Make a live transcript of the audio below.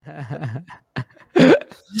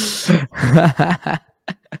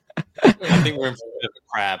I think we're in for a bit of a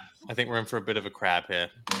crab. I think we're in for a bit of a crab here.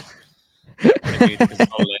 I think we need to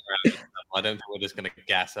consolidate around this. I don't think we're just going to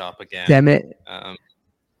gas up again. Damn it.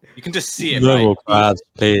 You can just see it, No right? more crabs,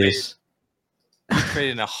 please. He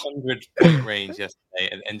traded in a 100-point range yesterday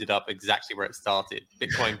and ended up exactly where it started.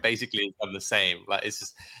 Bitcoin basically has done the same. Like it's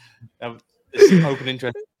just open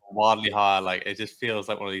interest wildly higher. Like it just feels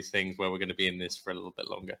like one of these things where we're going to be in this for a little bit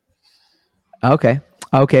longer. Okay.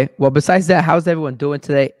 Well, besides that, how's everyone doing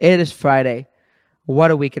today? It is Friday.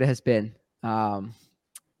 What a week it has been. And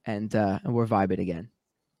we're vibing again.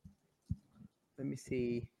 Let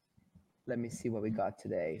me see what we got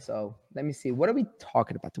today. So let me see. What are we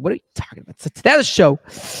talking about? So today's the show.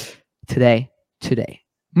 Today.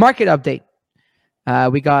 Market update.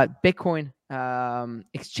 We got Bitcoin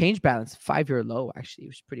exchange balance, 5-year low, actually. It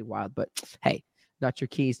was pretty wild. But hey, not your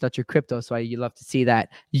keys, not your crypto. So you love to see that.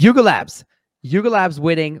 Yuga Labs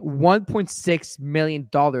winning $1.6 million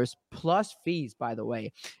plus fees, by the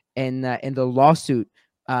way, in the lawsuit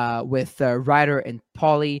with Ryder and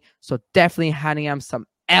Pauly. So definitely handing them some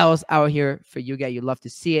L's out here for you guys. You love to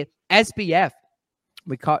see it. SBF,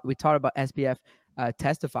 we talked about SBF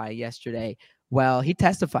testifying yesterday. Well, he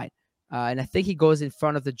testified, and I think he goes in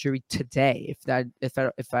front of the jury today.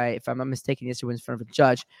 If I'm not mistaken, yesterday was in front of a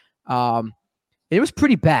judge. It was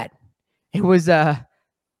pretty bad. It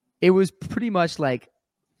was pretty much like,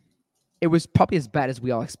 it was probably as bad as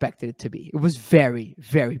we all expected it to be. It was very,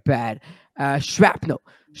 very bad. Shrapnel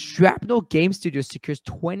Game Studios secures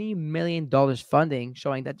 $20 million funding,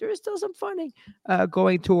 showing that there is still some funding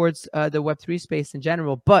going towards the Web3 space in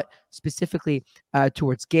general, but specifically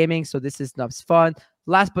towards gaming. So this is Nub's fun.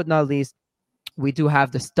 Last but not least, we do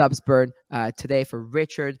have the stubs burn today for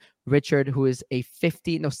Richard, who is a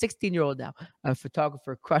 16-year-old now, a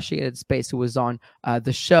photographer crushing it in space, who was on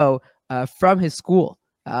the show from his school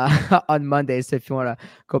on Monday. So if you want to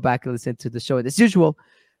go back and listen to the show, as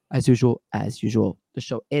usual, the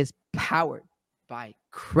show is powered by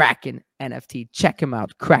Kraken NFT. Check him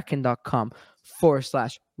out,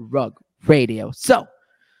 kraken.com/rug radio. So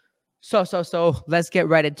let's get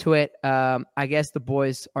right into it. I guess the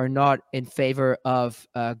boys are not in favor of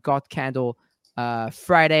God Candle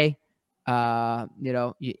Friday. You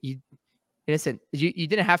listen, you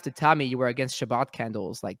didn't have to tell me you were against Shabbat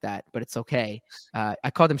candles like that, but it's okay.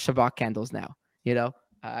 I call them Shabbat candles now.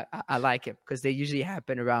 I like it because they usually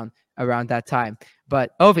happen around that time.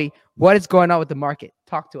 But Ovi, what is going on with the market?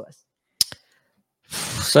 Talk to us.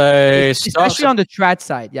 So especially on the trad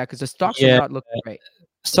side, because the stocks are not looking great.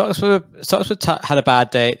 Stocks had a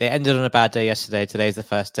bad day. They ended on a bad day yesterday. Today's the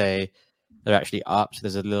first day they're actually up, so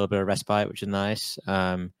there's a little bit of respite, which is nice.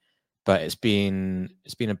 But it's been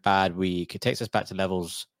a bad week. It takes us back to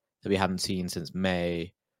levels that we haven't seen since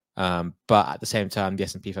May. But at the same time, the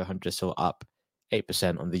S&P 500 is still up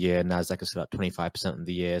 8% on the year. Nasdaq is still up 25% on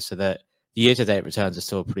the year. So that the year-to-date returns are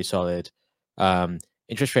still pretty solid.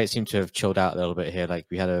 Interest rates seem to have chilled out a little bit here. Like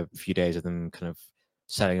we had a few days of them kind of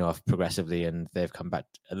selling off progressively, and they've come back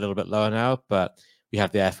a little bit lower now. But we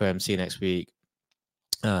have the FOMC next week.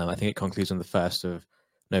 I think it concludes on the 1st of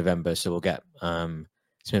November. So we'll get some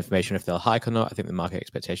information if they'll hike or not. I think the market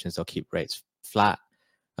expectation is they'll keep rates flat.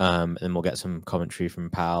 And then we'll get some commentary from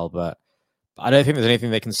Powell. But I don't think there's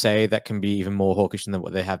anything they can say that can be even more hawkish than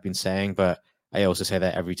what they have been saying. But I also say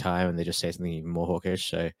that every time, and they just say something even more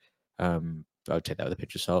hawkish. So I would take that with a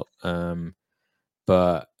pinch of salt.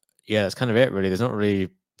 But yeah, that's kind of it, really. There's not really,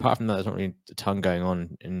 apart from that, there's not really a ton going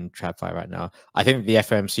on in TradFi right now. I think the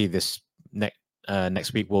FOMC this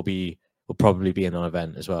next week will probably be a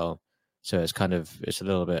non-event as well. So it's a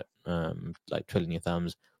little bit like twiddling your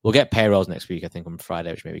thumbs. We'll get payrolls next week, I think, on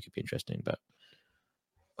Friday, which maybe could be interesting. But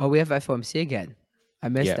we have FOMC again. I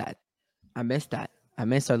missed that. I missed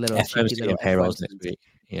our little FOMC and payrolls next week.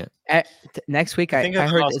 Yeah. Next week, I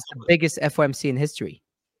heard it's the biggest FOMC in history.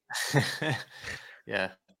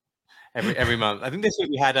 Yeah. Every month. I think this week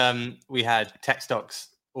we had tech stocks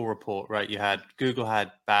all report, right? You had Google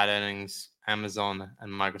had bad earnings, Amazon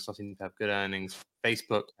and Microsoft seem to have good earnings.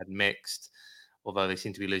 Facebook had mixed, although they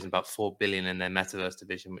seem to be losing about $4 billion in their metaverse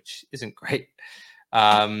division, which isn't great.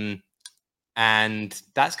 And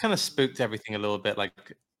that's kind of spooked everything a little bit. Like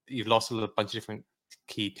you've lost a bunch of different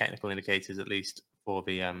key technical indicators, at least for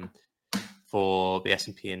the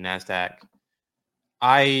S&P and Nasdaq.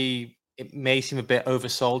 It may seem a bit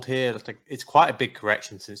oversold here. It's quite a big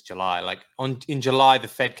correction since July. Like in July, the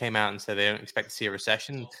Fed came out and said they don't expect to see a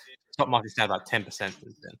recession. Stock market's down about 10% since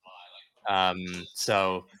then.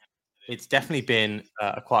 So it's definitely been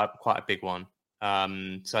quite a big one.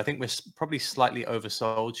 So I think we're probably slightly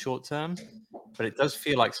oversold short term, but it does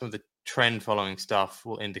feel like some of the trend following stuff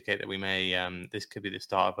will indicate that we may this could be the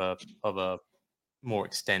start of a more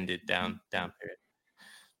extended down period.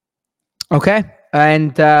 Okay.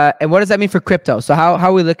 And what does that mean for crypto? So how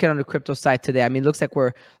are we looking on the crypto side today? I mean, it looks like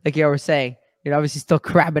we're, like you were saying, you're obviously still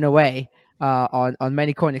crabbing away on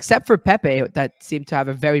many coins, except for Pepe, that seemed to have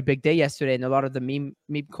a very big day yesterday, and a lot of the meme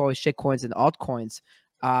coins, shit coins, and altcoins.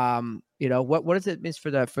 What does it mean for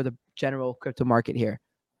the general crypto market here?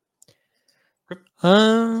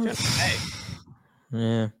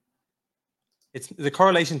 Yeah. It's the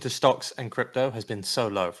correlation to stocks and crypto has been so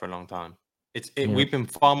low for a long time. We've been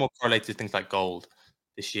far more correlated to things like gold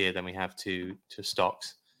this year than we have to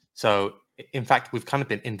stocks. So in fact, we've kind of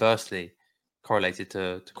been inversely correlated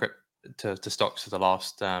to stocks for the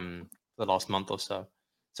last month or so.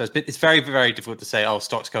 So it's very, very difficult to say, oh,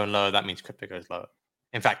 stocks going low, that means crypto goes lower.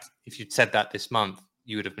 In fact, if you'd said that this month,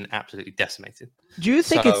 you would have been absolutely decimated. Do you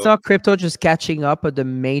think it's not crypto just catching up with the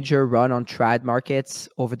major run on trad markets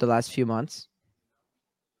over the last few months?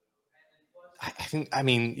 I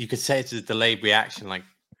mean, you could say it's a delayed reaction,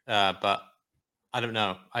 but I don't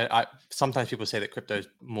know. I sometimes people say that crypto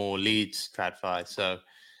more leads TradFi, so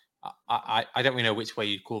I don't really know which way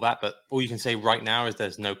you'd call that. But all you can say right now is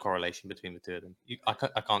there's no correlation between the two of them.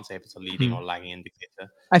 I can't say if it's a leading or lagging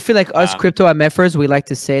indicator. I feel like us crypto MFers, we like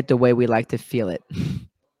to say it the way we like to feel it.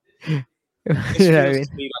 This feels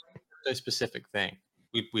to me like a crypto specific thing.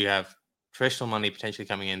 We have traditional money potentially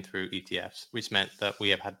coming in through ETFs, which meant that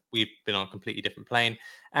we've been on a completely different plane.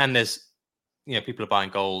 And there's, people are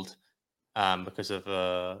buying gold because of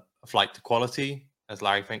a flight to quality, as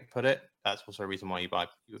Larry Fink put it. That's also a reason why you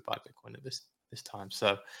would buy Bitcoin at this time.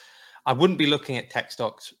 So I wouldn't be looking at tech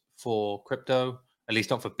stocks for crypto, at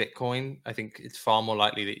least not for Bitcoin. I think it's far more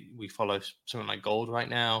likely that we follow something like gold right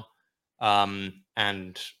now.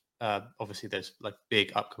 And obviously there's like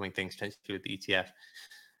big upcoming things potentially with the ETF.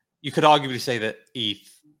 You could arguably say that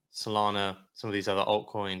ETH, Solana, some of these other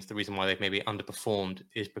altcoins, the reason why they've maybe underperformed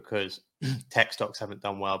is because tech stocks haven't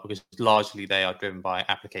done well, because largely they are driven by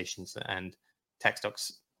applications, and tech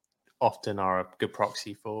stocks often are a good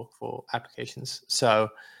proxy for applications. So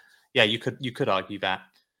yeah, you could argue that,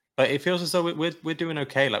 but it feels as though we're doing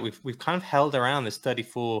okay. Like we've kind of held around this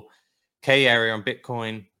 34K area on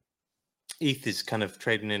Bitcoin. ETH is kind of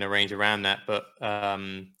trading in a range around that, but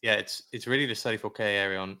it's really the 34K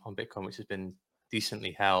area on Bitcoin, which has been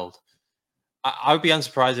decently held. I would be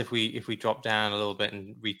unsurprised if we drop down a little bit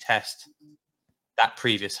and retest that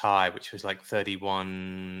previous high, which was like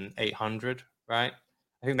 31,800, right?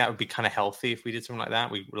 I think that would be kind of healthy if we did something like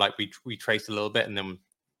that. We retraced a little bit and then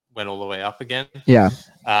went all the way up again. Yeah.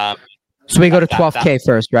 So we go to 12K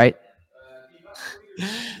first, right?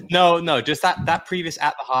 No, just that previous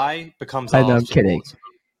at the high becomes. I know, I'm kidding.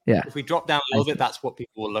 Yeah. If we drop down a little bit, that's what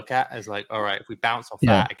people will look at as like, all right, if we bounce off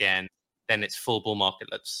that again, then it's full bull market.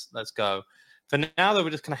 Let's go. For now, though,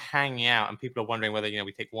 we're just kind of hanging out, and people are wondering whether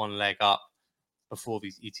we take one leg up before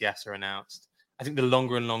these ETFs are announced. I think the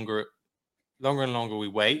longer and longer we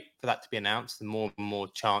wait for that to be announced, the more and more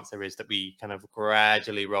chance there is that we kind of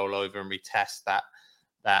gradually roll over and retest that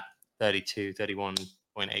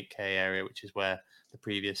 31.8K area, which is where the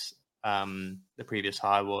previous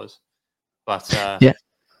high was. But yeah.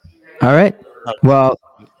 All right. Well,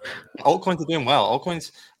 altcoins are doing well.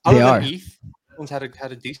 Altcoins, other than ETH, had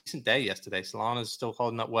a decent day yesterday. Solana's still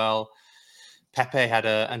holding up well. Pepe and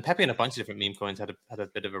a bunch of different meme coins had a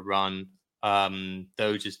bit of a run.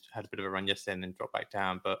 Doge just had a bit of a run yesterday and then dropped back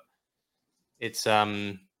down. But it's I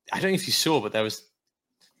don't know if you saw, but there was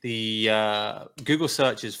the Google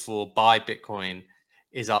searches for buy Bitcoin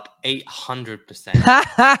is up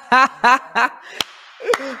 800%.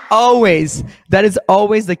 Always. That is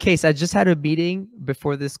always the case. I just had a meeting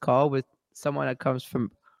before this call with someone that comes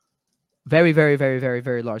from very, very, very, very,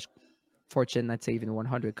 very large Fortune, I'd say even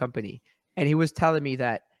 100 company. And he was telling me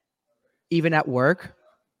that even at work,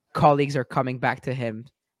 colleagues are coming back to him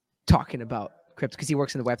talking about crypto because he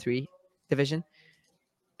works in the Web3 division.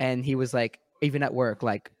 And he was like, even at work,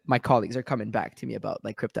 like my colleagues are coming back to me about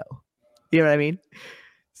like crypto. You know what I mean?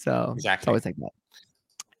 So exactly. It's always like that.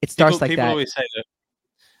 It starts like people that. People always say that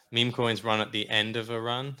meme coins run at the end of a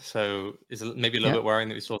run. So it's maybe a little bit worrying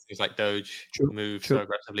that we saw things like Doge move so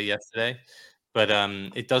aggressively yesterday. But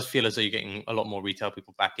it does feel as though you're getting a lot more retail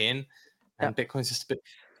people back in. And Bitcoin's just a bit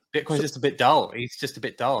Bitcoin's just a bit dull. It's just a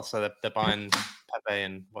bit dull, so they're buying Pepe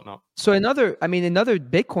and whatnot. So another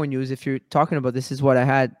Bitcoin news, if you're talking about this, is what I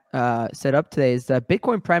had set up today, is that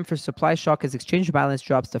Bitcoin primed for supply shock as exchange balance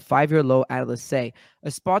drops to 5-year low, analysts say.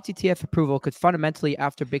 A spot ETF approval could fundamentally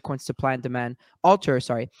alter Bitcoin supply and demand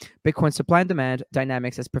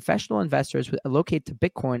dynamics as professional investors would allocate to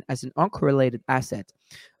Bitcoin as an uncorrelated asset.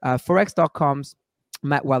 Forex.com's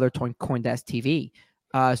Matt Weller told CoinDesk TV.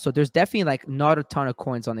 So there's definitely like not a ton of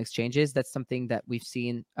coins on exchanges. That's something that we've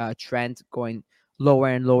seen trend going lower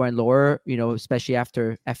and lower and lower, especially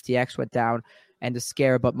after FTX went down and the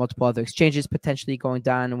scare about multiple other exchanges potentially going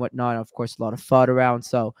down and whatnot. Of course, a lot of FUD around.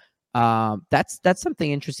 So that's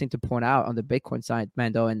something interesting to point out on the Bitcoin side,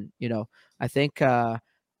 Mando. And, I think my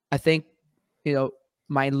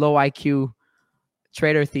low IQ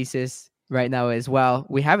trader thesis right now is, well,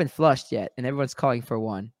 we haven't flushed yet and everyone's calling for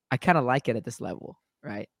one. I kind of like it at this level.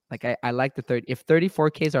 Right? Like I like the 30. If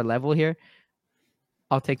 34K is our level here,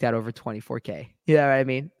 I'll take that over 24K. You know what I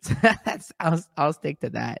mean? I'll stick to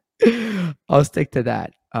that. I'll stick to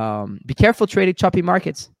that. Be careful trading choppy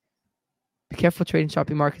markets. Be careful trading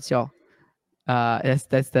choppy markets, y'all. That's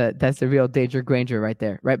the real danger Granger right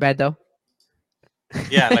there. Right, Bando?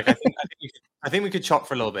 Yeah, like I think we could chop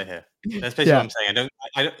for a little bit here. That's basically what I'm saying.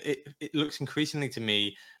 It looks increasingly to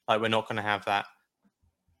me like we're not going to have that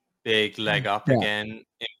big leg up again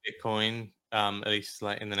in Bitcoin, at least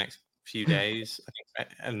like in the next few days. I think,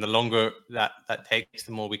 and the longer that takes,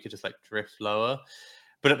 the more we could just like drift lower.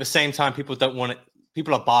 But at the same time, people don't want it.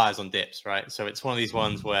 People are buyers on dips, right? So it's one of these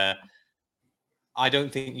ones where I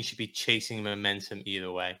don't think you should be chasing momentum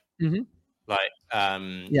either way. Mm-hmm. Like,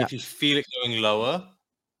 if you feel it going lower,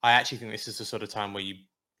 I actually think this is the sort of time where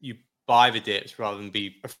you buy the dips rather than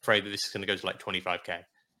be afraid that this is going to go to like 25K.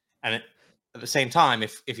 And at the same time,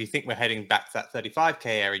 if you think we're heading back to that 35K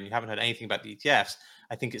area and you haven't heard anything about the ETFs,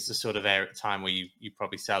 I think it's the sort of time where you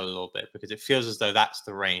probably sell a little bit, because it feels as though that's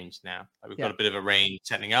the range now. Like we've got a bit of a range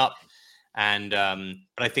setting up. And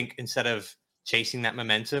but I think instead of chasing that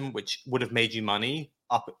momentum, which would have made you money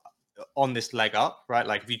up on this leg up, right?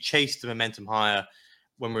 Like if you chased the momentum higher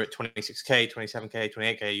when we're at 26K, 27K,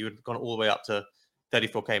 28K, you would have gone all the way up to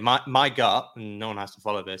 34K. My gut, and no one has to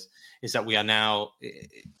follow this, is that we are now.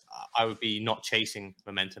 I would be not chasing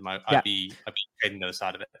momentum. I'd be trading the other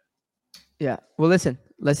side of it. Yeah. Well,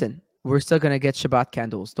 listen. We're still gonna get Shabbat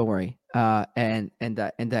candles. Don't worry. And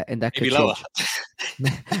that maybe could lower.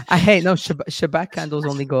 I hate no Shabbat candles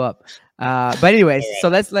only go up. But anyways, so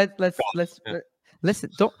let's listen.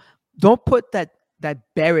 Don't put that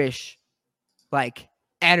bearish like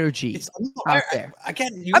energy out there. Again,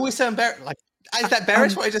 you always sound bearish. Like, is that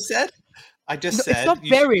bearish? What I just said? I just said it's not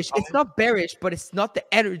bearish. It's not bearish, but it's not the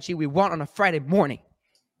energy we want on a Friday morning.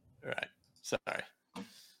 Right. Sorry.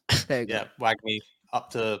 There you go. Wag me up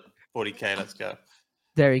to 40K. Let's go.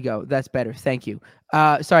 There you go. That's better. Thank you.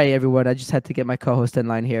 Sorry, everyone. I just had to get my co-host in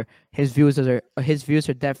line here. His views are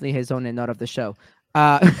definitely his own and not of the show.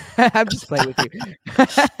 I'm just playing with you.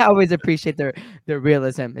 I always appreciate the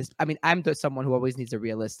realism. I'm someone who always needs a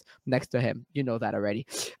realist next to him. You know that already.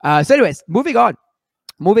 So anyways, moving on.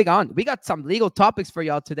 We got some legal topics for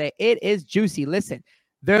y'all today. It is juicy. Listen,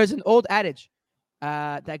 there's an old adage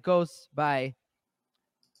that goes by,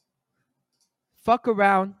 fuck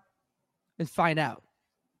around and find out.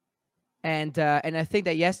 And I think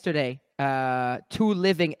that yesterday, two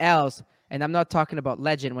living L's, and I'm not talking about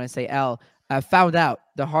legend when I say L, found out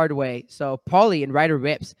the hard way. So Pauly and Ryder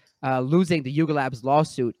Ripps losing the Yuga Labs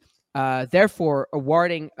lawsuit, therefore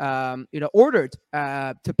awarding, ordered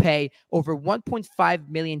to pay over $1.5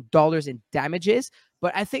 million in damages.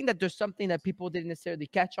 But I think that there's something that people didn't necessarily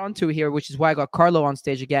catch on to here, which is why I got Carlo on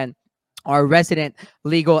stage again, our resident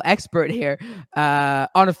legal expert here,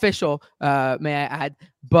 unofficial, may I add.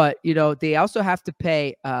 But, they also have to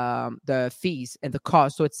pay the fees and the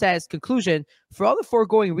cost. So it says, conclusion, for all the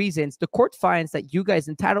foregoing reasons, the court finds that Yuga is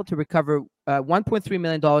entitled to recover $1.3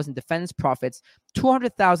 million in defendant's profits,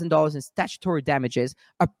 $200,000 in statutory damages,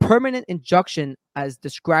 a permanent injunction as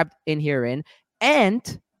described in herein,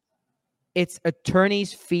 and its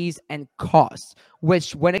attorney's fees and costs,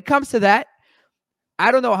 which when it comes to that, I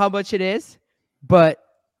don't know how much it is, but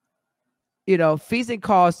fees and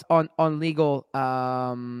costs on legal,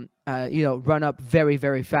 run up very,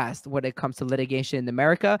 very fast when it comes to litigation in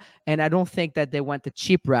America. And I don't think that they went the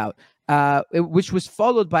cheap route, which was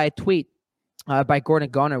followed by a tweet by Gordon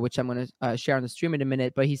Garner, which I'm going to share on the stream in a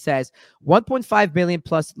minute. But he says 1.5 million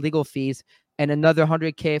plus legal fees and another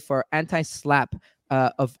 100K for anti-slap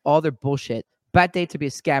of all their bullshit. Bad day to be a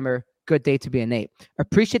scammer. Good day to be an ape.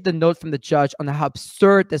 Appreciate the note from the judge on how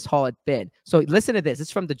absurd this haul had been. So listen to this.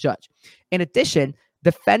 It's from the judge. In addition,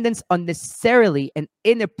 Defendants unnecessarily and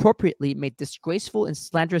inappropriately made disgraceful and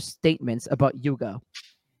slanderous statements about Yuga,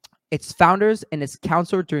 its founders, and its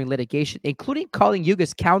counsel during litigation, including calling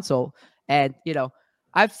Yuga's counsel, and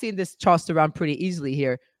I've seen this tossed around pretty easily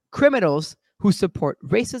here, criminals who support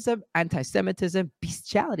racism, anti-Semitism,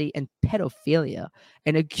 bestiality, and pedophilia,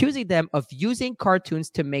 and accusing them of using cartoons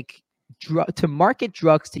to market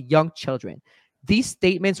drugs to young children. These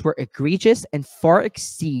statements were egregious and far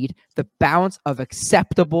exceed the bounds of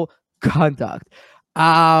acceptable conduct.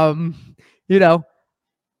 You know,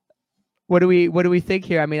 what do we think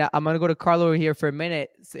here? I mean, I'm gonna go to Carlo here for a minute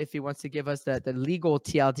if he wants to give us the legal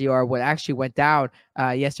TLDR, what actually went down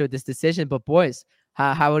yesterday with this decision. But boys,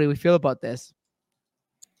 how do we feel about this?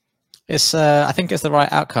 It's I think it's the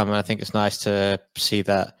right outcome, and I think it's nice to see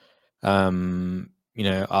that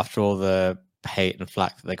after all the hate and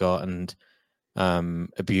flack that they got and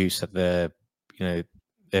abuse, that they're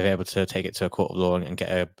able to take it to a court of law and get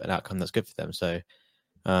an outcome that's good for them. So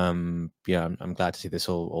I'm glad to see this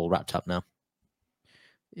all wrapped up now.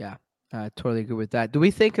 Yeah, I totally agree with that. Do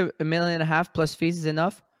we think $1.5 million plus fees is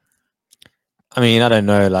enough? I mean, I don't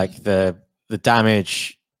know. Like the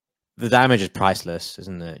damage is priceless,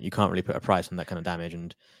 isn't it? You can't really put a price on that kind of damage,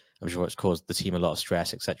 and I'm sure it's caused the team a lot of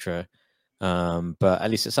stress, etc. But at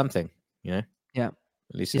least it's something, Yeah.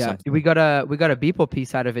 At least it's something. We got a Beeple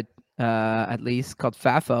piece out of it, at least, called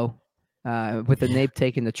FAFO, with the nape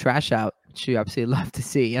taking the trash out, which you absolutely love to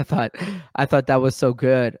see. I thought that was so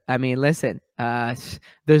good. I mean, listen,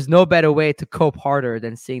 there's no better way to cope harder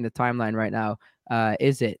than seeing the timeline right now,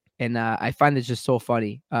 is it? And I find it just so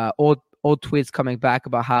funny. Old tweets coming back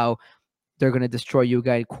about how they're going to destroy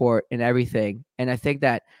Yuga in court and everything. And I think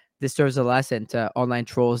that this serves a lesson to online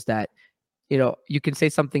trolls that, you can say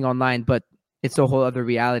something online, but it's a whole other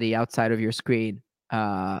reality outside of your screen,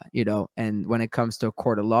 and when it comes to a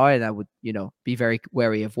court of law, and I would, be very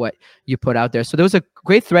wary of what you put out there. So there was a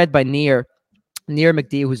great thread by Near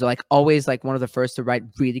McD, who's always one of the first to write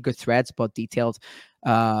really good threads about detailed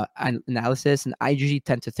analysis. And I usually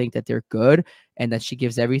tend to think that they're good and that she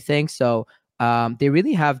gives everything. So they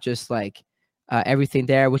really have just everything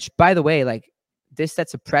there, which, by the way, this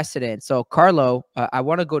sets a precedent. So Carlo, I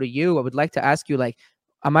want to go to you. I would like to ask you,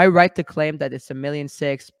 am I right to claim that it's $1.6 million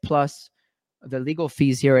plus the legal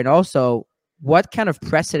fees here? And also, what kind of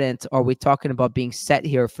precedent are we talking about being set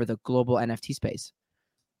here for the global NFT space?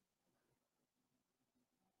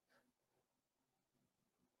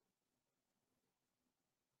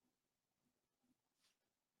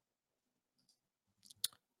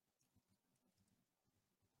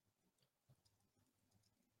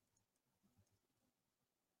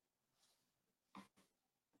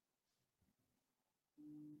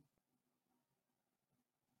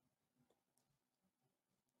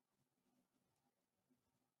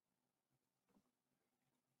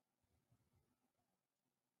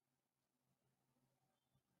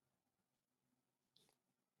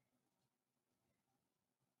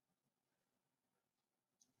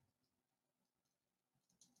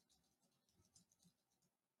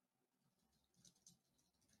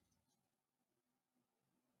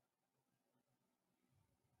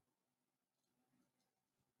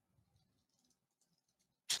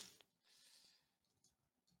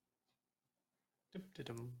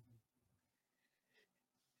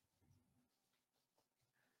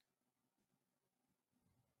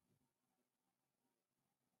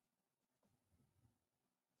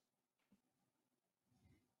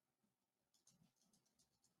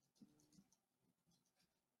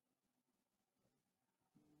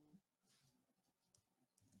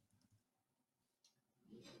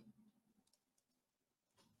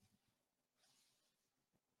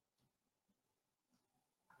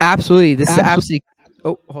 Absolutely. This is absolutely.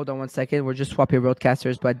 Oh, hold on one second. We're just swapping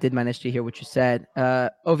broadcasters, but I did manage to hear what you said.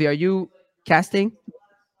 Ovi, are you casting?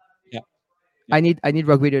 Yeah. I need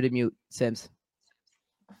Rugreader to mute Sims.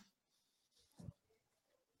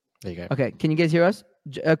 There you go. Okay. Can you guys hear us?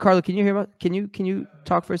 Carlo, can you hear us? Can you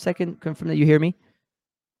talk for a second? Confirm that you hear me?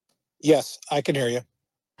 Yes, I can hear you.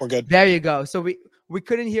 We're good. There you go. So we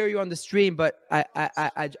couldn't hear you on the stream, but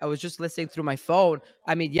I was just listening through my phone.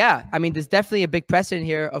 I mean, yeah. I mean, there's definitely a big precedent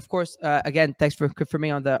here. Of course, again, thanks for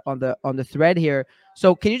confirming on the thread here.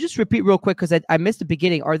 So can you just repeat real quick, because I missed the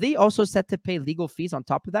beginning? Are they also set to pay legal fees on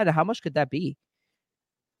top of that, and how much could that be?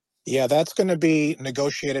 Yeah, that's going to be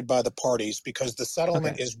negotiated by the parties, because the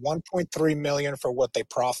settlement is $1.3 million for what they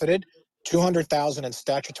profited, $200,000 in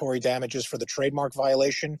statutory damages for the trademark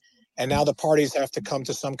violation, and now the parties have to come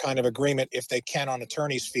to some kind of agreement, if they can, on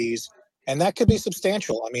attorney's fees, and that could be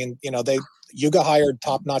substantial. I mean, Yuga hired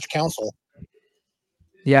top-notch counsel.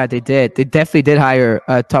 Yeah, they did. They definitely did hire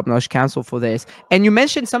a top-notch counsel for this. And you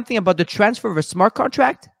mentioned something about the transfer of a smart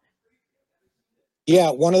contract.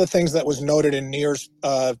 Yeah, one of the things that was noted in Nir's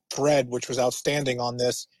thread, which was outstanding on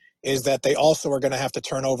this, is that they also are going to have to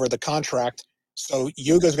turn over the contract. So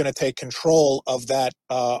Yuga is going to take control of that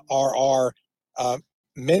RR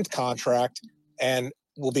mint contract, and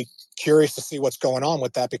we'll be curious to see what's going on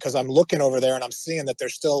with that, because I'm looking over there and I'm seeing that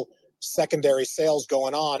there's still secondary sales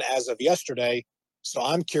going on as of yesterday. So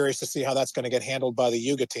I'm curious to see how that's going to get handled by the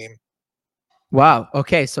Yuga team. Wow.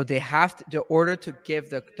 Okay. So they have to, in order to give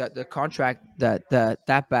the contract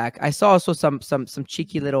that back. I saw also some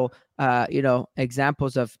cheeky little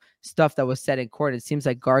examples of stuff that was said in court. It seems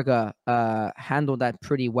like Garga handled that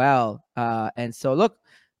pretty well. And so look,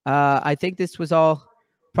 I think this was all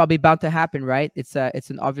probably bound to happen, right? It's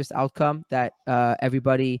an obvious outcome that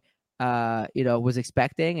everybody was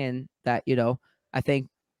expecting, and that I think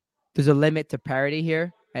there's a limit to parity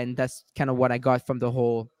here, and that's kind of what I got from the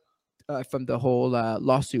whole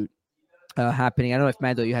lawsuit happening. I don't know if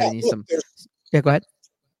Mando, you had any some. Yeah, go ahead.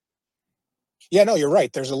 Yeah, no, you're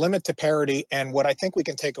right. There's a limit to parity, and what I think we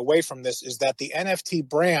can take away from this is that the NFT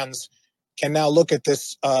brands can now look at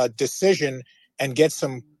this decision and get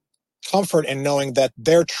some comfort in knowing that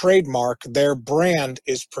their trademark, their brand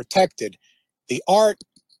is protected. The art,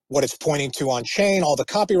 what it's pointing to on chain, all the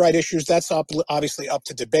copyright issues, that's obviously up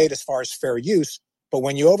to debate as far as fair use. But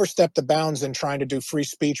when you overstep the bounds in trying to do free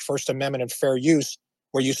speech, First Amendment, and fair use,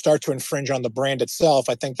 where you start to infringe on the brand itself,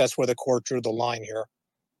 I think that's where the court drew the line here.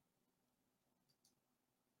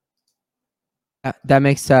 That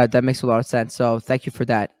makes a lot of sense. So thank you for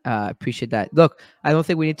that. Appreciate that. Look, I don't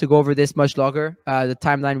think we need to go over this much longer. The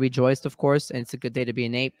timeline rejoiced, of course, and it's a good day to be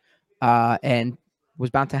an ape, and was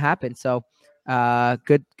bound to happen. So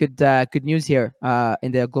good news here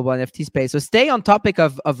in the global NFT space. So stay on topic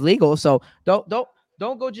of legal. So don't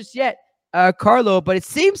go just yet, Carlo. But it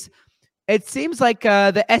seems like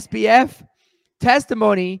the SBF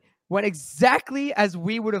testimony went exactly as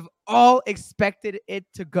we would have all expected it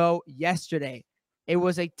to go yesterday. It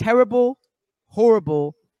was a terrible,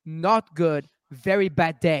 horrible, not good, very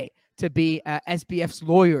bad day to be SBF's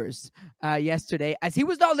lawyers yesterday, as he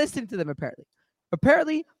was not listening to them.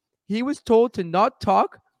 Apparently, he was told to not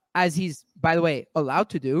talk, as he's, by the way, allowed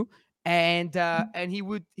to do, and he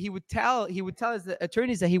would tell his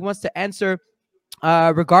attorneys that he wants to answer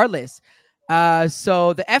regardless.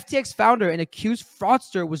 So the FTX founder and accused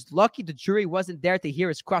fraudster was lucky the jury wasn't there to hear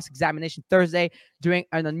his cross-examination Thursday during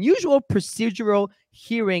an unusual procedural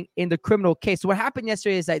hearing in the criminal case. So what happened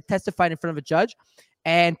yesterday is I testified in front of a judge,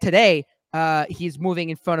 and today he's moving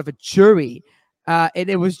in front of a jury, and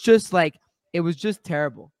it was just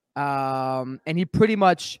terrible. And he pretty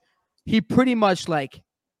much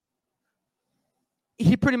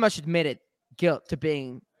admitted guilt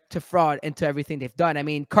to fraud and to everything they've done. I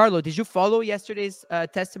mean, Carlo, did you follow yesterday's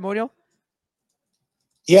testimonial?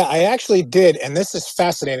 Yeah, I actually did. And this is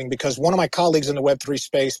fascinating because one of my colleagues in the Web3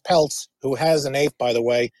 space, Peltz, who has an ape, by the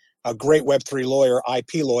way, a great Web3 lawyer,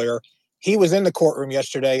 IP lawyer, he was in the courtroom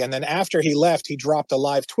yesterday. And then after he left, he dropped a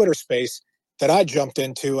live Twitter space that I jumped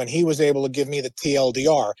into, and he was able to give me the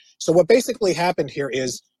TLDR. So what basically happened here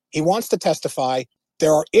is he wants to testify.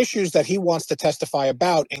 There are issues that he wants to testify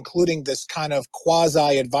about, including this kind of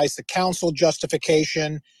quasi advice of counsel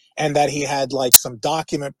justification, and that he had like some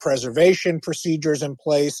document preservation procedures in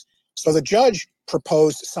place. So the judge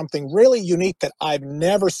proposed something really unique that I've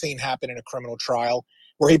never seen happen in a criminal trial,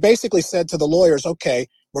 where he basically said to the lawyers, okay,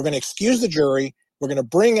 we're going to excuse the jury. We're going to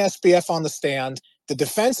bring SBF on the stand. The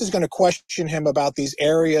defense is going to question him about these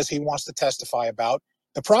areas he wants to testify about.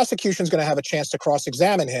 The prosecution is going to have a chance to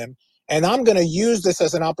cross-examine him. And I'm going to use this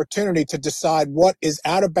as an opportunity to decide what is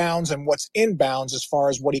out of bounds and what's in bounds as far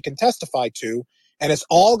as what he can testify to. And it's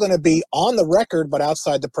all going to be on the record, but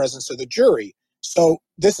outside the presence of the jury. So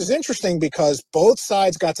this is interesting because both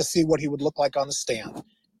sides got to see what he would look like on the stand.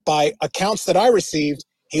 By accounts that I received,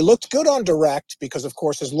 he looked good on direct because, of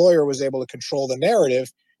course, his lawyer was able to control the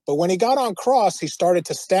narrative. But when he got on cross, he started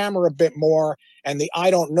to stammer a bit more, and the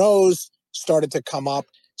I don't knows started to come up.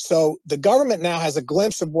 So the government now has a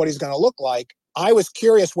glimpse of what he's going to look like. I was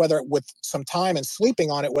curious whether, with some time and sleeping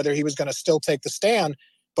on it, whether he was going to still take the stand.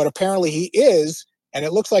 But apparently he is. And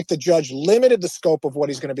it looks like the judge limited the scope of what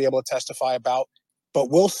he's going to be able to testify about. But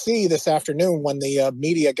we'll see this afternoon when the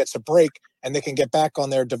media gets a break and they can get back on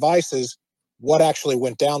their devices what actually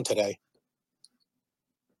went down today.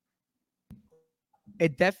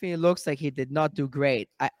 It definitely looks like he did not do great.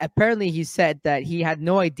 Apparently, he said that he had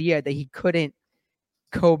no idea that he couldn't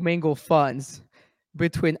commingle funds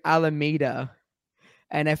between Alameda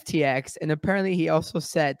and FTX. And apparently, he also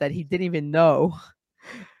said that he didn't even know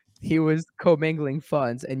he was commingling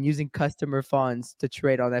funds and using customer funds to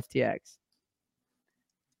trade on FTX.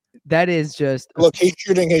 That is just Look, he's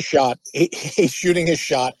shooting his shot. He's shooting his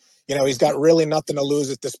shot. He's got really nothing to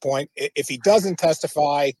lose at this point. If he doesn't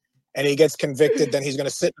testify and he gets convicted, then he's going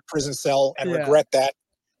to sit in a prison cell and regret that.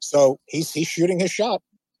 So he's shooting his shot.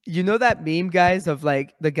 You know that meme, guys, of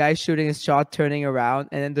like the guy shooting his shot, turning around,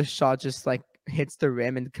 and then the shot just like hits the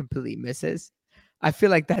rim and completely misses. I feel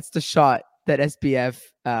like that's the shot that SBF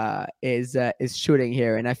is shooting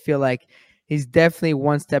here, and I feel like he's definitely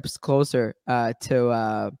one step closer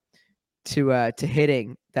to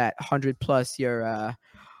hitting that 100+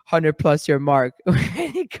 year mark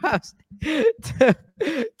when it comes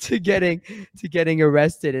to getting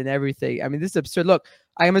arrested and everything. I mean, this is absurd. Look,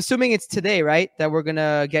 I am assuming it's today, right, that we're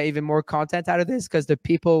gonna get even more content out of this because the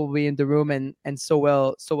people will be in the room and so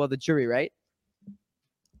well the jury, right?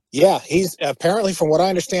 Yeah, he's apparently, from what I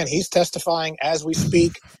understand, he's testifying as we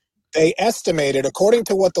speak. They estimated, according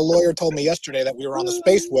to what the lawyer told me yesterday that we were on the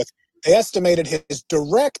space with, they estimated his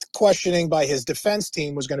direct questioning by his defense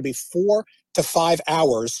team was going to be 4 to 5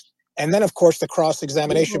 hours. And then, of course, the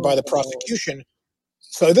cross-examination by the prosecution.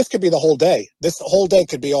 So this could be the whole day. This whole day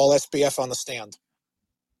could be all SBF on the stand.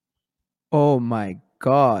 Oh my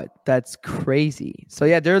God, that's crazy. So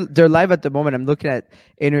yeah, they're live at the moment. I'm looking at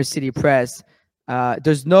Inner City Press.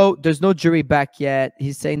 There's no jury back yet.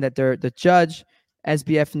 He's saying that the judge,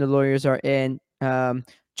 SBF, and the lawyers are in.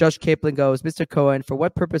 Judge Kaplan goes, Mr. Cohen, for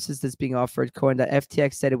what purpose is this being offered? Cohen, that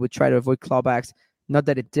FTX said it would try to avoid clawbacks. Not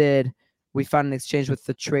that it did. We found an exchange with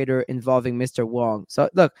the trader involving Mr. Wong. So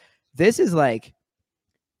look, this is like,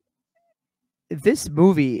 this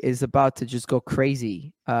movie is about to just go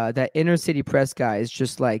crazy. That Inner City Press guy is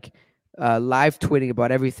just like live tweeting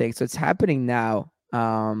about everything. So it's happening now.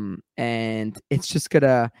 And it's just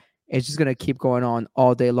gonna keep going on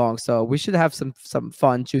all day long. So we should have some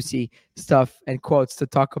fun, juicy stuff and quotes to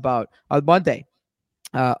talk about on Monday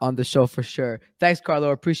on the show for sure. Thanks,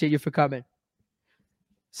 Carlo. Appreciate you for coming.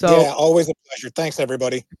 So yeah, always a pleasure. Thanks,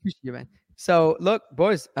 everybody. Appreciate you, man. So look,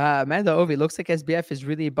 boys, Amanda Ovi, looks like SBF is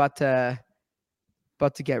really about to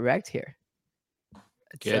get wrecked here.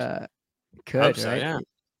 It's good, so, right? yeah.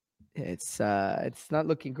 It's not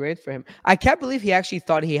looking great for him. I can't believe he actually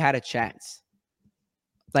thought he had a chance.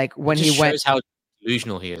 Like when he went, shows how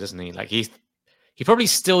delusional he is, doesn't he? Like he probably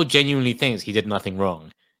still genuinely thinks he did nothing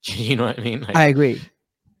wrong. You know what I mean? Like, I agree.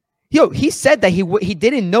 Yo, he said that he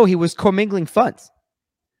didn't know he was commingling funds.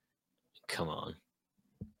 Come on.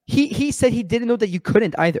 He said he didn't know that you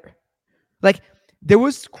couldn't either. Like there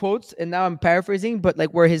was quotes, and now I'm paraphrasing, but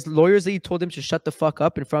like where his lawyers literally told him to shut the fuck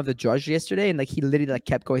up in front of the judge yesterday, and like he literally like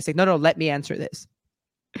kept going. He's like, no, let me answer this.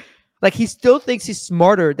 Like he still thinks he's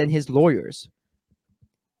smarter than his lawyers.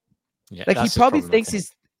 Yeah, like he probably thinks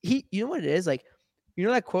you know what it is? Like, you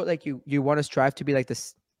know that quote, like you want to strive to be like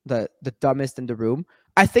the dumbest in the room.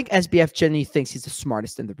 I think SBF genuinely thinks he's the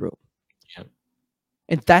smartest in the room. Yeah.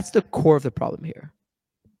 And that's the core of the problem here.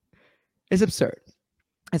 It's absurd.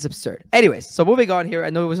 It's absurd. Anyways, so moving on here. I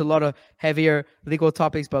know it was a lot of heavier legal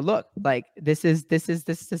topics, but look, like this is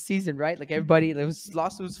the season, right? Like everybody, there was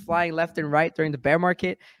lawsuits flying left and right during the bear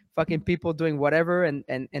market, fucking people doing whatever, and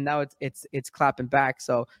now it's clapping back.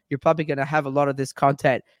 So you're probably gonna have a lot of this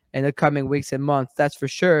content in the coming weeks and months, that's for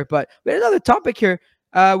sure. But we had another topic here,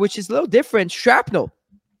 which is a little different. Shrapnel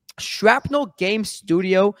Game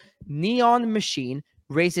Studio Neon Machine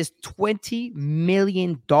raises $20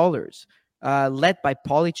 million. Led by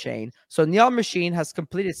Polychain. So Neon Machine has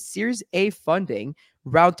completed Series A funding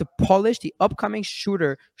round to polish the upcoming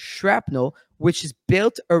shooter Shrapnel, which is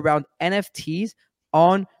built around NFTs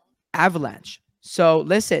on Avalanche. So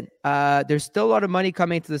listen, there's still a lot of money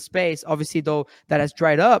coming into the space. Obviously, though, that has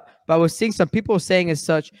dried up. But I was seeing some people saying as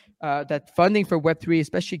such that funding for Web3,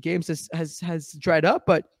 especially games, has dried up,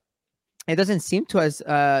 but it doesn't seem to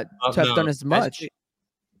have done as much.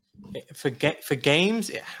 For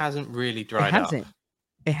games, it hasn't really dried up.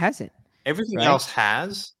 It hasn't. Everything else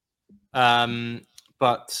has,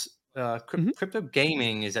 but crypto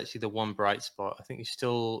gaming is actually the one bright spot. I think it's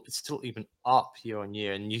still even up year on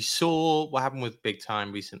year. And you saw what happened with Big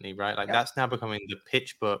Time recently, right? Like that's now becoming the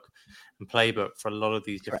pitch book and playbook for a lot of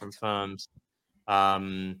these different firms.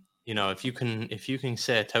 You know, if you can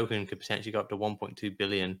say a token could potentially go up to 1.2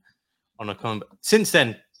 billion on a coin. Since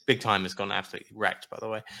then, Big Time has gone absolutely wrecked, by the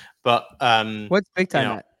way. But what's Big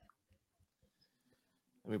Time at?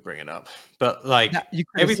 Let me bring it up. But like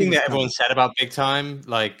everything that everyone said about Big Time,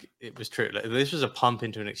 like it was true. Like, this was a pump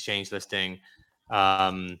into an exchange listing.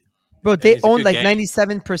 Bro, they own like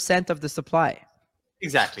 97% of the supply.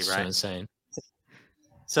 Exactly, right? So insane.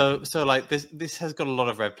 So like this has got a lot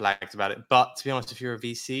of red flags about it. But to be honest, if you're a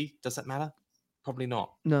VC, does that matter? Probably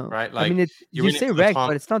not. No, Right? I Like mean, you're you in it say for the wrecked, fun.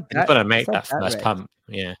 but it's not You've that. got to It's make not that first wrecked. pump.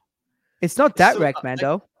 Yeah. It's not It's that still, wrecked,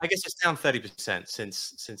 Mando. I guess it's down 30%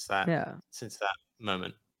 since that Yeah.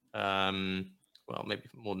 moment. Well, maybe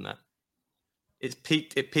more than that. It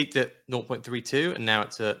peaked at 0.32 and now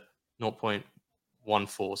it's at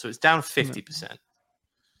 0.14. So it's down 50%.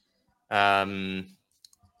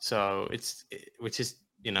 So which is,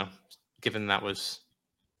 given that was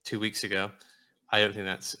 2 weeks ago, I think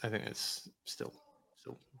it's still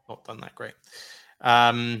not done that great.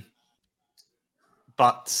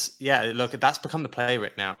 But yeah, look, that's become the play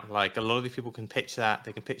right now. Like a lot of these people can pitch that.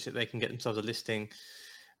 They can pitch it. They can get themselves a listing,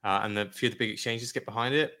 and a few of the big exchanges get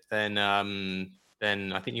behind it. Then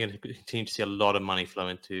I think you're going to continue to see a lot of money flow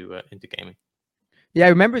into gaming. Yeah, I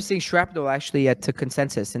remember seeing Shrapnel actually at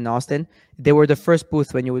Consensus in Austin. They were the first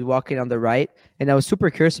booth when you would walk in on the right, and I was super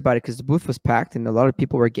curious about it because the booth was packed and a lot of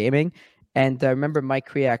people were gaming. And I remember Mike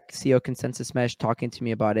Kriak, CEO of Consensus Mesh, talking to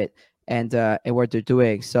me about it and what they're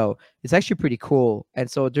doing. So it's actually pretty cool. And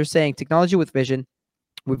so they're saying technology with vision.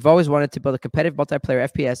 We've always wanted to build a competitive multiplayer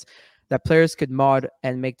FPS that players could mod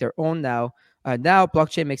and make their own now. Now,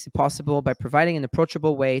 blockchain makes it possible by providing an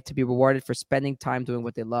approachable way to be rewarded for spending time doing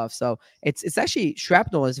what they love. So it's actually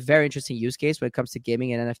Shrapnel is a very interesting use case when it comes to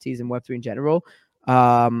gaming and NFTs and Web3 in general.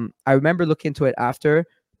 I remember looking into it after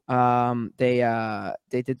they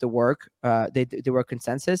did the work. They were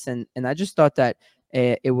Consensus, and I just thought that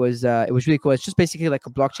it was really cool. It's just basically like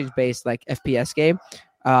a blockchain based like FPS game.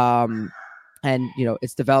 And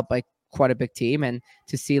it's developed by quite a big team, and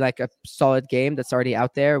to see like a solid game that's already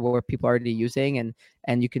out there where people are already using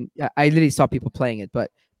and you can, I literally saw people playing it,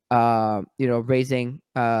 but raising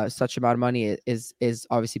such amount of money is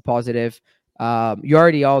obviously positive. You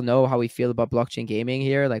already all know how we feel about blockchain gaming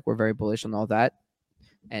here. Like we're very bullish on all that,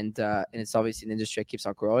 and it's obviously an industry that keeps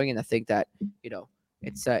on growing, and I think that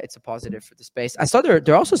it's a positive for the space. I saw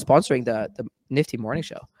they're also sponsoring the Nifty Morning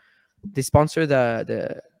Show. They sponsor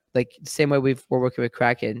the like the same way we're working with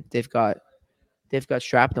Kraken. They've got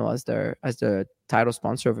Shrapnel as their title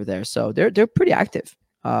sponsor over there. So they're pretty active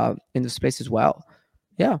in the space as well.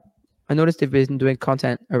 Yeah. I noticed they've been doing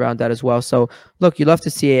content around that as well. So look, you love to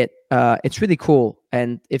see it. It's really cool.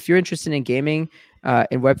 And if you're interested in gaming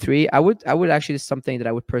in Web3, I would actually, it's something that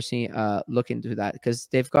I would personally look into that, because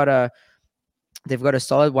they've got a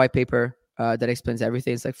solid white paper that explains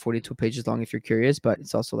everything. It's like 42 pages long if you're curious, but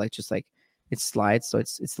it's also like just like it's slides, so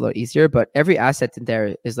it's a little easier. But every asset in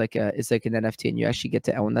there is like an NFT, and you actually get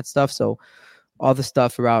to own that stuff. So all the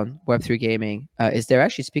stuff around Web3 gaming is there.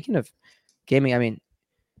 Actually, speaking of gaming, I mean,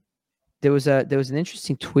 there was an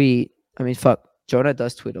interesting tweet. I mean, fuck, Jonah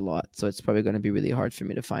does tweet a lot, so it's probably going to be really hard for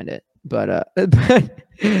me to find it. But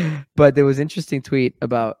but there was an interesting tweet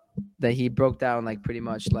about that he broke down like pretty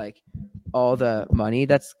much like all the money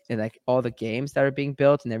that's in like all the games that are being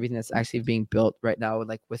built and everything that's actually being built right now,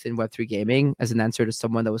 like within Web3 gaming, as an answer to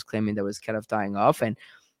someone that was claiming that was kind of dying off. And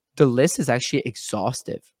the list is actually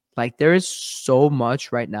exhaustive. Like there is so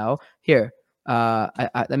much right now. Here,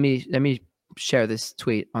 let me share this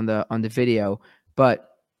tweet on the video, but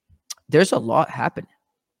there's a lot happening.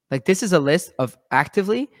 Like this is a list of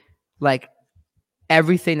actively like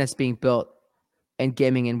everything that's being built and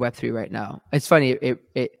gaming in Web3 right now. It's funny.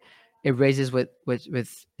 It raises with it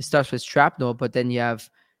starts with Shrapnel, but then you have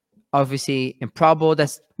obviously Improbable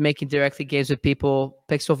that's making directly games with people.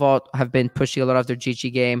 Pixel Vault have been pushing a lot of their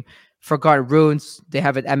GG game. Forgotten Runes, they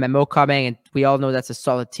have an MMO coming, and we all know that's a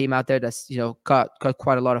solid team out there that's got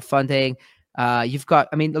quite a lot of funding. You've got,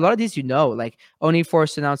 I mean, a lot of these like Oni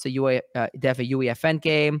Force announced they have a UEFN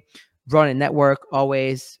game. Run Network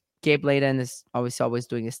always. Gabe Layden is always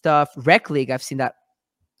doing his stuff. Rec League, I've seen that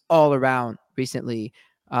all around recently.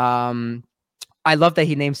 I love that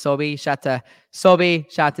he named Sobi. Shout to Sobi.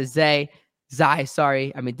 Shout to Zai.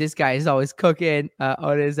 Sorry. I mean, this guy is always cooking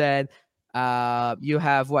on his end. You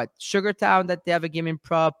have Sugartown, that they have a game in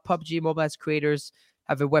PUBG Mobile as creators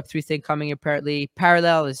have a Web3 thing coming apparently.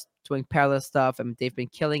 Parallel is doing parallel stuff. I mean, they've been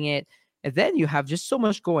killing it. And then you have just so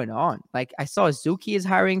much going on. Like I saw Zuki is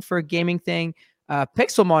hiring for a gaming thing.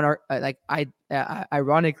 Pixelmon are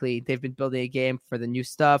ironically, they've been building a game for the new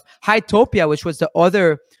stuff. Hytopia, which was the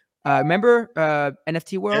other, remember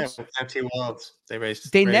NFT Worlds? Yeah, NFT Worlds.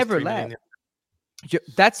 They never left.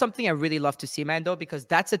 That's something I really love to see, Mando, because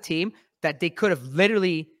that's a team that they could have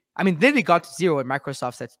literally got to zero, and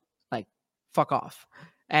Microsoft said, like, fuck off.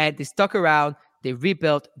 And they stuck around. They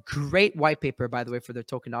rebuilt. Great white paper, by the way, for their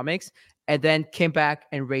tokenomics, and then came back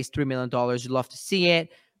and raised $3 million. You love to see it.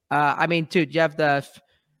 I mean, dude, you have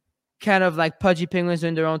kind of like Pudgy Penguins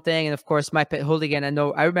doing their own thing, and of course My Pet Hooligan.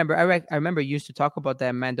 I remember you used to talk about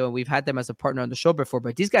them, Mando, and we've had them as a partner on the show before.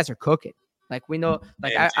 But these guys are cooking. Like we know,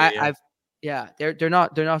 like AMG, I've they're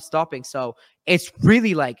not stopping. So it's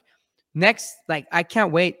really like next, like I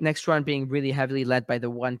can't wait next run being really heavily led by the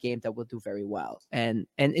one game that will do very well, and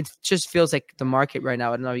it just feels like the market right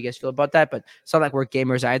now. I don't know how you guys feel about that, but it's not like we're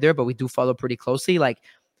gamers either, but we do follow pretty closely. Like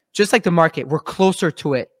just like the market, we're closer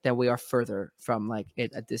to it than we are further from like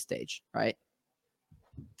it at this stage, right?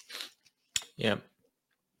 Yeah,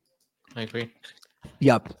 I agree.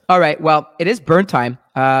 Yup. All right. Well, it is burn time.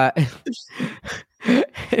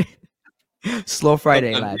 Slow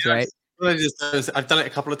Friday, lads, right? I've done it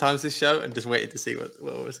a couple of times this show and just waited to see what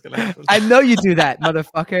was going to happen. I know you do that,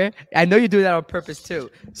 motherfucker. I know you do that on purpose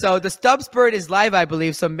too. So the Stubbs Bird is live, I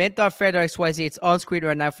believe. So mint.fair.xyz. It's on screen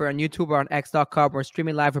right now for on YouTube or on x.com. We're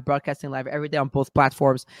streaming live or broadcasting live every day on both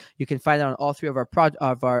platforms. You can find it on all three of our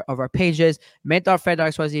pages.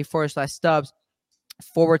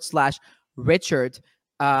 mint.fair.xyz/Stubbs/Richard.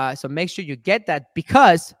 So make sure you get that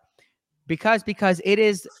because it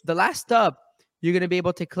is the last stub you're going to be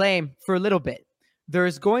able to claim for a little bit.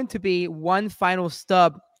 There's going to be one final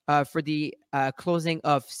stub for the closing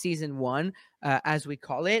of season 1, as we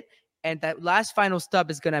call it. And that last final stub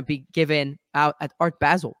is going to be given out at Art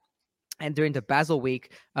Basel. And during the Basel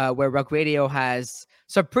week, where Rug Radio has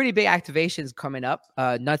some pretty big activations coming up.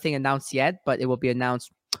 Nothing announced yet, but it will be announced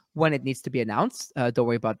when it needs to be announced. Don't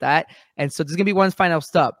worry about that. And so there's going to be one final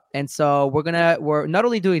stub. And so we're not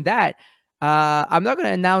only doing that, I'm not going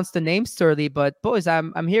to announce the names thoroughly, but boys,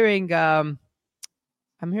 I'm hearing a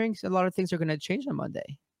lot of things are going to change on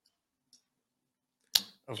Monday.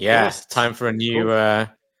 Of Yeah, course. time for a new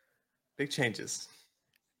Big changes.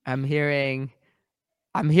 I'm hearing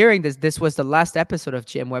this was the last episode of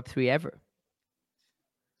GM Web3 ever.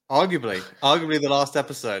 Arguably the last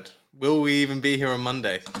episode. Will we even be here on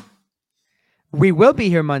Monday? We will be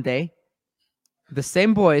here Monday. The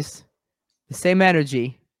same boys, the same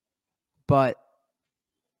energy, but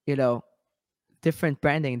different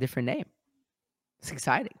branding, different name. It's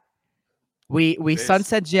exciting. We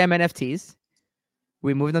sunset GM NFTs.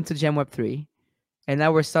 We moved on to GM Web3, and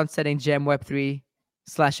now we're sunsetting GM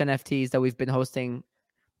Web3/NFTs that we've been hosting.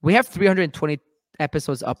 We have 320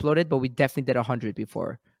 episodes uploaded, but we definitely did 100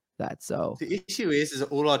 before that. So the issue is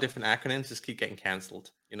all our different acronyms just keep getting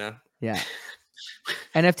cancelled. Yeah.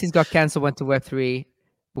 NFTs got canceled, went to Web3.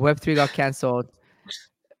 Web3 got canceled.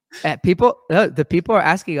 The people are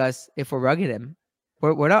asking us if we're rugging him.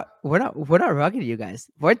 We're not rugging you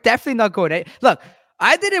guys. We're definitely not going. Look,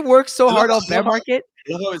 I didn't work so hard on bear market.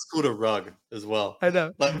 I love how it's called a rug as well. I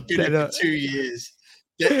know. Like we've been here for 2 years.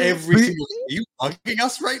 Every single. Are you bugging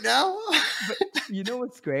us right now? But you know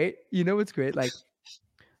what's great? Like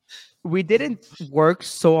we didn't work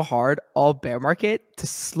so hard all bear market to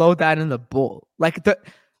slow down in the bull. Like that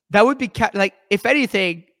would be like if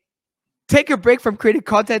anything. Take a break from creating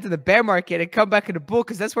content in the bear market and come back in the bull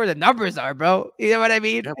because that's where the numbers are, bro. You know what I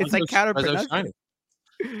mean? Yeah, it's like counterproductive.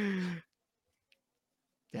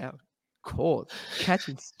 Yeah, cold,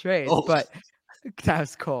 catching strays, but that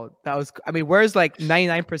was cold. I mean, where's like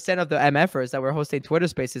 99% of the MFers that were hosting Twitter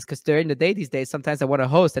Spaces? Because during the day these days, sometimes I want to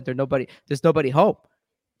host that there's nobody home.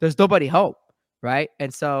 There's nobody home, right?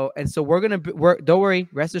 And so don't worry,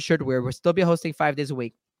 rest assured, we'll still be hosting 5 days a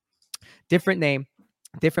week. Different name,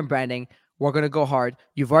 different branding. We're going to go hard.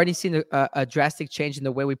 You've already seen a drastic change in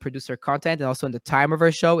the way we produce our content and also in the time of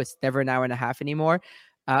our show. It's never an hour and a half anymore.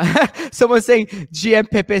 Someone's saying GM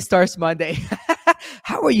Pepe starts Monday.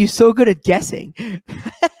 How are you so good at guessing?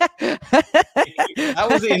 That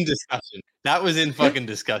was in discussion. That was in fucking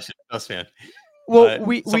discussion. Trust me. Well,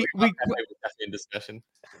 we definitely in discussion.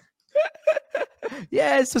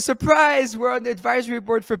 Yeah, it's a surprise. We're on the advisory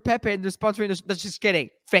board for Pepe and they're sponsoring this. That's just kidding.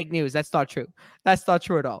 Fake news. That's not true. That's not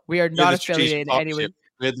true at all. We are not affiliated in any way.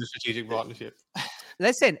 We're the strategic partnership.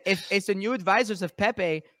 Listen, if it's the new advisors of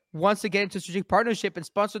Pepe wants to get into strategic partnership and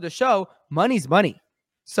sponsor the show, money's money.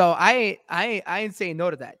 So I ain't saying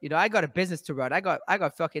no to that. I got a business to run. I got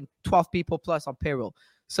fucking 12 people plus on payroll.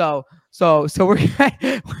 So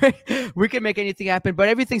we can make anything happen, but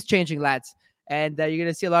everything's changing, lads. And you're going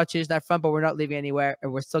to see a lot of change in that front, but we're not leaving anywhere.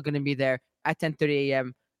 And we're still going to be there at 10:30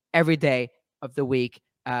 a.m. every day of the week,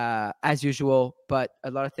 as usual. But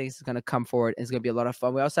a lot of things is going to come forward. And it's going to be a lot of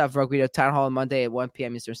fun. We also have Rug Radio Town Hall on Monday at 1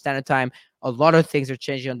 p.m. Eastern Standard Time. A lot of things are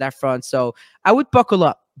changing on that front. So I would buckle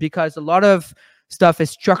up because a lot of stuff is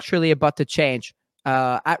structurally about to change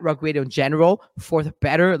at Rug Radio in general for the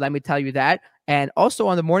better. Let me tell you that. And also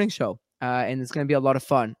on the morning show. And it's going to be a lot of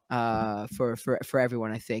fun for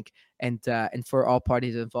everyone, I think, and for all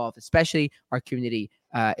parties involved, especially our community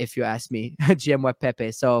if you ask me, GM Web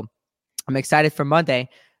Pepe. So I'm excited for Monday,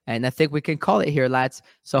 and I think we can call it here, lads.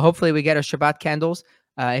 So hopefully we get our Shabbat candles.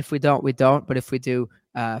 If we don't, we don't. But if we do,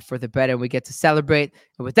 for the better, and we get to celebrate.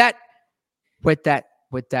 And with that,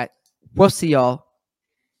 we'll see y'all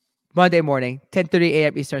Monday morning, 10:30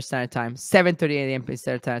 a.m. Eastern Standard Time, 7:30 a.m.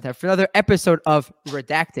 Eastern Standard Time for another episode of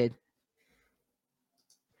Redacted,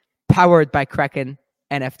 powered by Kraken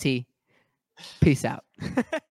NFT. Peace out.